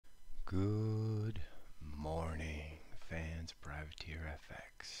Good morning, fans of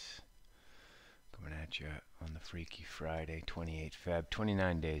PrivateerFX. Coming at you on the Freaky Friday, 28 Feb.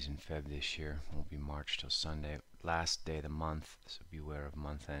 29 days in Feb this year. Won't be March till Sunday. Last day of the month, so beware of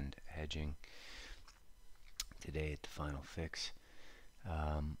month-end hedging. Today at the final fix.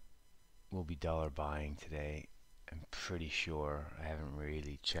 We'll be dollar buying today. I'm pretty sure. I haven't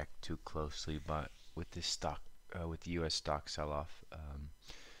really checked too closely, but with this stock, with the U.S. stock sell-off.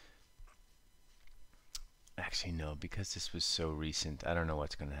 Actually, no, because this was so recent. I don't know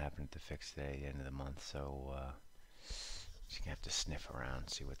what's going to happen at the fix today, the end of the month. So just gonna have to sniff around,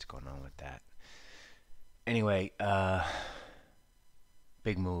 see what's going on with that. Anyway,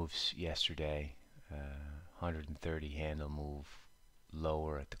 big moves yesterday. 130 handle move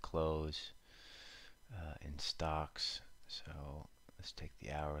lower at the close in stocks. So let's take the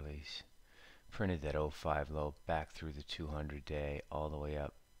hourlies. Printed that 05 low back through the 200 day all the way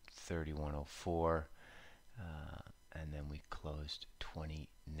up 3104. And then we closed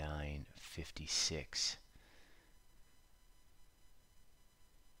 29.56,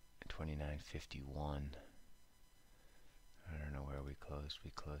 29.51. I don't know where we closed.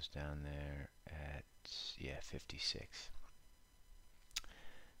 We closed down there at 56.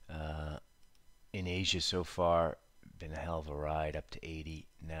 In Asia so far, been a hell of a ride up to 80.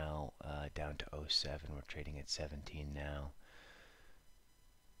 Now down to 07. We're trading at 17 now.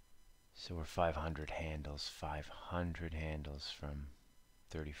 So we're 500 handles from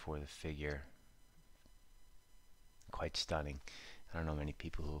 34 the figure. Quite stunning. I don't know many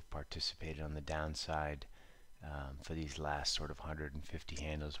people who have participated on the downside for these last sort of 150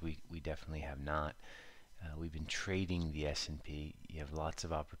 handles. We definitely have not. We've been trading the S&P. You have lots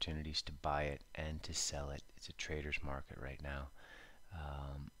of opportunities to buy it and to sell it. It's a trader's market right now.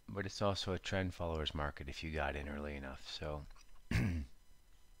 But it's also a trend followers market if you got in early enough. So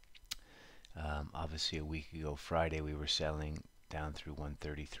obviously a week ago Friday we were selling down through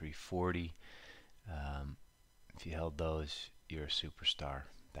 133.40. If you held those, you're a superstar.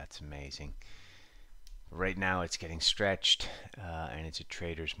 That's amazing. Right now it's getting stretched and it's a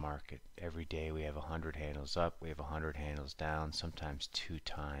trader's market. Every day we have 100 handles up, we have 100 handles down, sometimes 2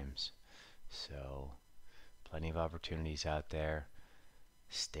 times. So plenty of opportunities out there.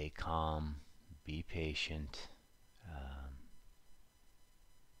 Stay calm, be patient.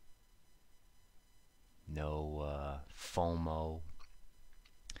 No FOMO,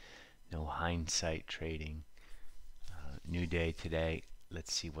 no hindsight trading. New day today.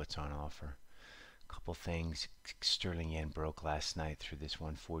 Let's see what's on offer. Couple things. Sterling yen broke last night through this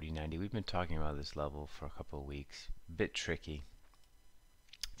 140.90. We've been talking about this level for a couple of weeks. Bit tricky.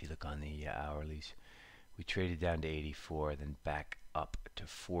 If you look on the hourlies, we traded down to 84, then back up to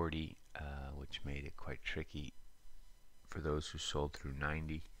 40, which made it quite tricky for those who sold through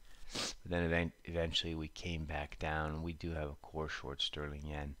 90. But then eventually we came back down. We do have a core short sterling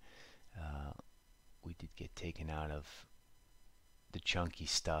yen. We did get taken out of the chunky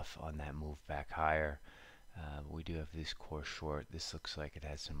stuff on that move back higher. We do have this core short. This looks like it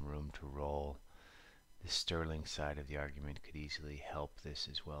has some room to roll. The sterling side of the argument could easily help this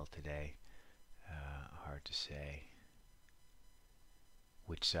as well today. Hard to say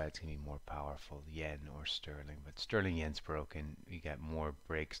which side's going to be more powerful, yen or sterling. But sterling yen's broken. We got more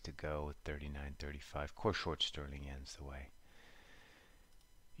breaks to go with 39.35. Core short sterling yen's the way.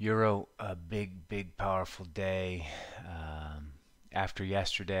 Euro, a big powerful day. After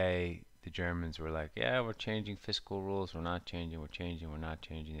yesterday, the Germans were like, yeah, we're changing fiscal rules. We're not changing, we're changing, we're not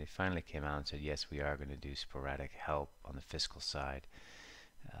changing. They finally came out and said, yes, we are going to do sporadic help on the fiscal side.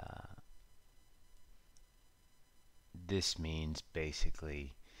 This means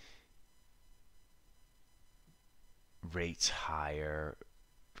basically rates higher,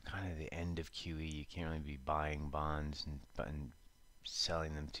 kind of the end of QE. You can't really be buying bonds and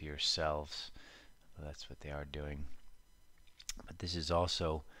selling them to yourselves. Well, that's what they are doing. But this is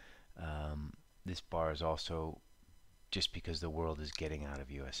also, this bar is also just because the world is getting out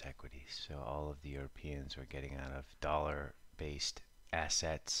of U.S. equities. So all of the Europeans are getting out of dollar-based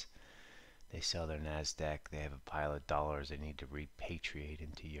assets. They sell their NASDAQ. They have a pile of dollars they need to repatriate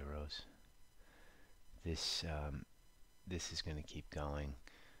into euros. This is going to keep going.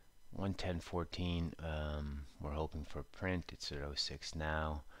 110.14. We're hoping for a print. It's at 06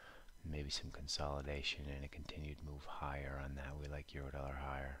 now. Maybe some consolidation and a continued move higher on that. We like euro dollar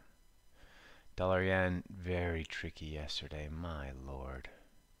higher. Dollar yen, very tricky yesterday. My lord.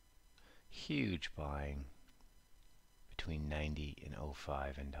 Huge buying between 90 and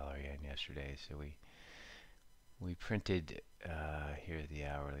 05 in dollar yen yesterday. So we printed, here are the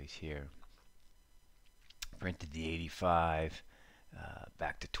hourlies here. Printed the 85.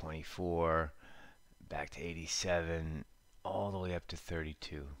 back to 24, back to 87, all the way up to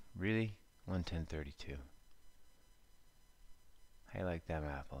 32. Really? 110.32. How you like them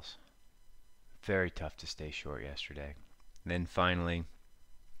apples? Very tough to stay short yesterday. Then finally,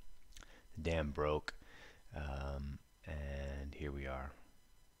 the dam broke, and here we are,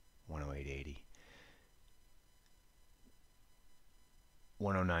 108.80.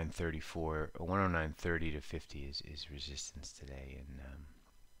 109.34, 109.30 to 50 is resistance today in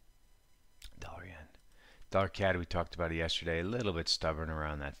dollar yen. Dollar CAD, we talked about it yesterday, a little bit stubborn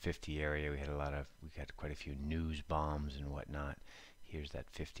around that 50 area. We had quite a few news bombs and whatnot. Here's that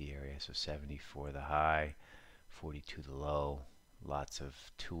 50 area, so 74 the high, 42 the low. Lots of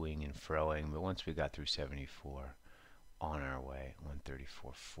toing and froing, but once we got through 74, on our way.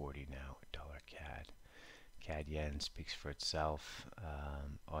 134.40 now with dollar CAD. CAD yen speaks for itself.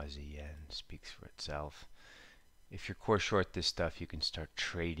 Aussie yen speaks for itself. If you're core short this stuff, you can start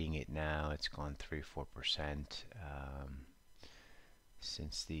trading it now. It's gone 3-4%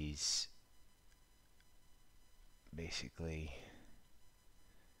 since these basically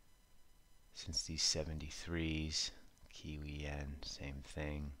since these 73s. Kiwi yen, same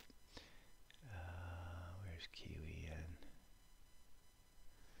thing. Where's Kiwi yen?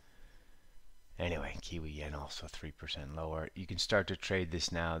 Anyway, Kiwi yen also 3% lower. You can start to trade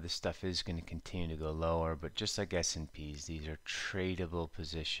this now. This stuff is going to continue to go lower, but just like S&Ps, these are tradable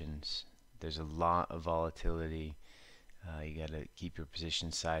positions. There's a lot of volatility. You got to keep your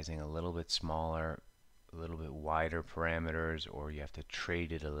position sizing a little bit smaller, a little bit wider parameters, or you have to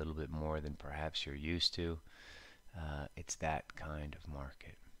trade it a little bit more than perhaps you're used to. It's that kind of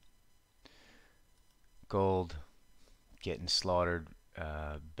market. Gold getting slaughtered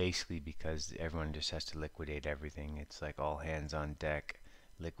basically because everyone just has to liquidate everything. It's like all hands on deck,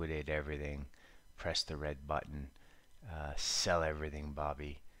 liquidate everything, press the red button, sell everything,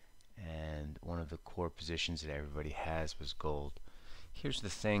 Bobby. And one of the core positions that everybody has was gold. Here's the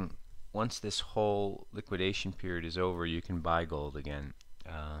thing, once this whole liquidation period is over, you can buy gold again.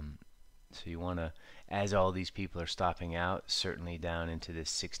 So you want to, as all these people are stopping out, certainly down into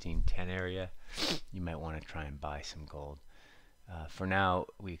this 1610 area, you might want to try and buy some gold. For now,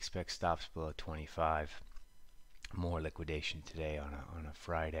 we expect stops below 25. More liquidation today on a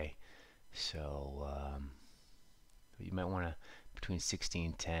Friday. So you might want to, between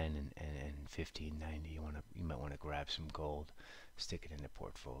 1610 and 1590, you might want to grab some gold, stick it in the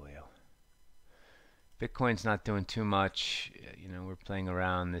portfolio. Bitcoin's not doing too much. We're playing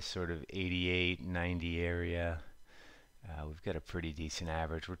around this sort of 88, 90 area. We've got a pretty decent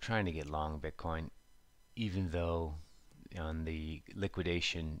average. We're trying to get long Bitcoin, even though on the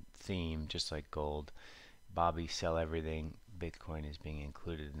liquidation theme, just like gold, Bobby sell everything, Bitcoin is being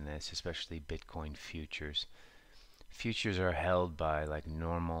included in this, especially Bitcoin futures. Futures are held by like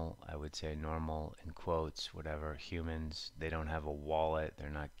normal, I would say normal in quotes, whatever, humans. They don't have a wallet, they're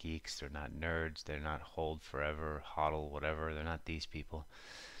not geeks, they're not nerds, they're not hold forever, hodl, whatever. They're not these people.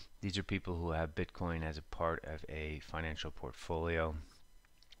 These are people who have Bitcoin as a part of a financial portfolio.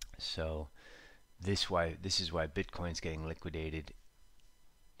 So this is why Bitcoin's getting liquidated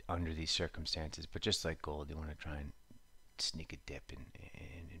under these circumstances. But just like gold, you want to try and sneak a dip in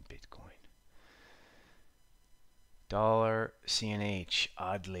Bitcoin. Dollar CNH,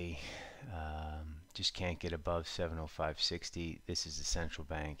 oddly, just can't get above 705.60. This is the central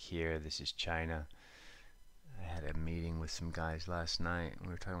bank here. This is China. I had a meeting with some guys last night. We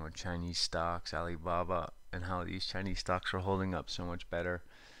were talking about Chinese stocks, Alibaba, and how these Chinese stocks are holding up so much better.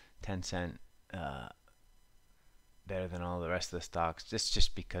 10-cent better than all the rest of the stocks.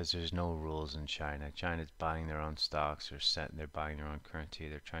 Just because there's no rules in China. China's buying their own stocks, or they're buying their own currency.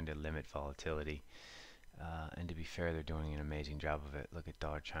 They're trying to limit volatility. And to be fair, they're doing an amazing job of it. Look at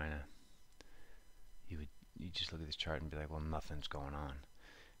dollar China. You just look at this chart and be like, well, nothing's going on.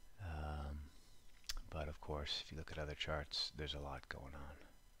 But of course, if you look at other charts, there's a lot going on.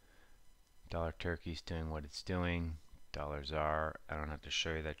 Dollar Turkey's doing what it's doing. Dollar ZAR, I don't have to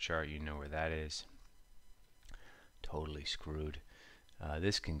show you that chart. You know where that is. Totally screwed.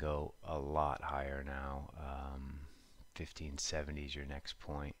 This can go a lot higher now. 1570 is your next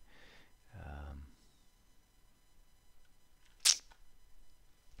point.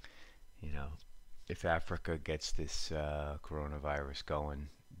 If Africa gets this coronavirus going,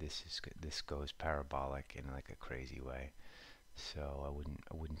 this goes parabolic in like a crazy way. So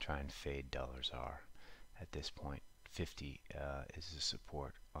I wouldn't try and fade dollar ZAR at this point. 50 is the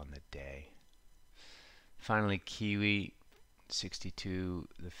support on the day. Finally, Kiwi 62.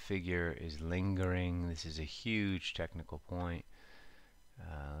 The figure is lingering. This is a huge technical point.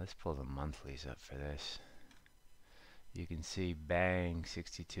 Let's pull the monthlies up for this. You can see bang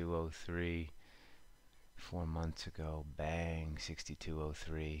 6203 4 months ago, bang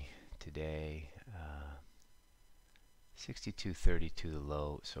 6203 today, 6232 the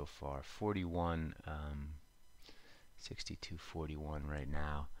low so far, 41 6241 right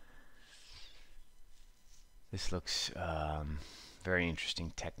now. This looks very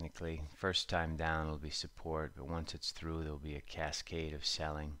interesting technically. First time down will be support, but once it's through there'll be a cascade of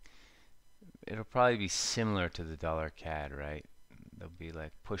selling. It'll probably be similar to the dollar CAD, right? There'll be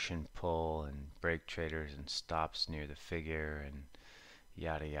like push and pull and break traders and stops near the figure and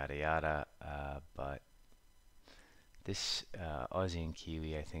yada yada yada. But this Aussie and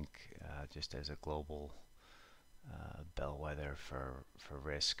Kiwi, I think, just as a global bellwether for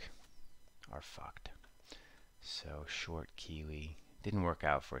risk, are fucked. So short Kiwi didn't work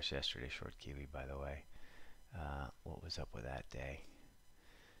out for us yesterday. Short Kiwi, by the way. What was up with that day?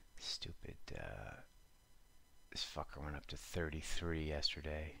 Stupid. This fucker went up to 33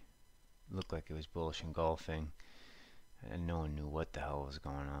 yesterday. Looked like it was bullish engulfing, and no one knew what the hell was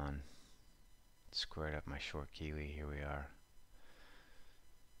going on. Squared up my short Kiwi. Here we are.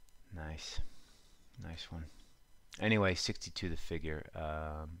 Nice one. Anyway, 62 the figure.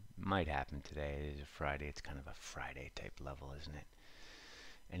 Might happen today. It is a Friday. It's kind of a Friday type level, isn't it?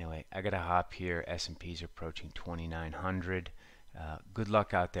 Anyway, I gotta hop here. S&P's approaching 2900. Good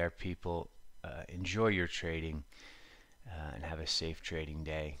luck out there, people. Enjoy your trading and have a safe trading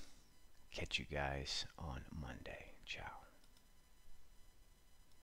day. Catch you guys on Monday. Ciao.